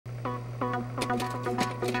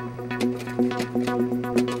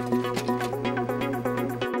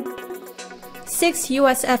6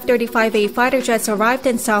 U.S. F-35A fighter jets arrived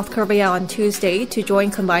in South Korea on Tuesday to join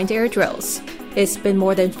combined air drills. It's been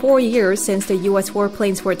more than 4 years since the U.S.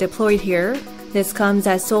 warplanes were deployed here. This comes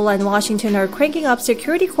as Seoul and Washington are cranking up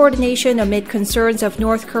security coordination amid concerns of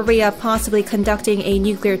North Korea possibly conducting a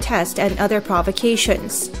nuclear test and other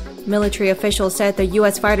provocations. Military officials said the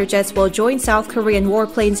U.S. fighter jets will join South Korean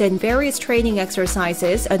warplanes in various training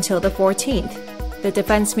exercises until the 14th. The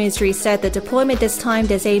Defense Ministry said the deployment this time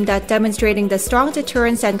is aimed at demonstrating the strong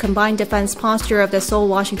deterrence and combined defense posture of the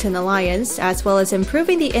Seoul-Washington alliance, as well as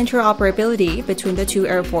improving the interoperability between the two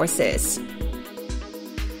air forces.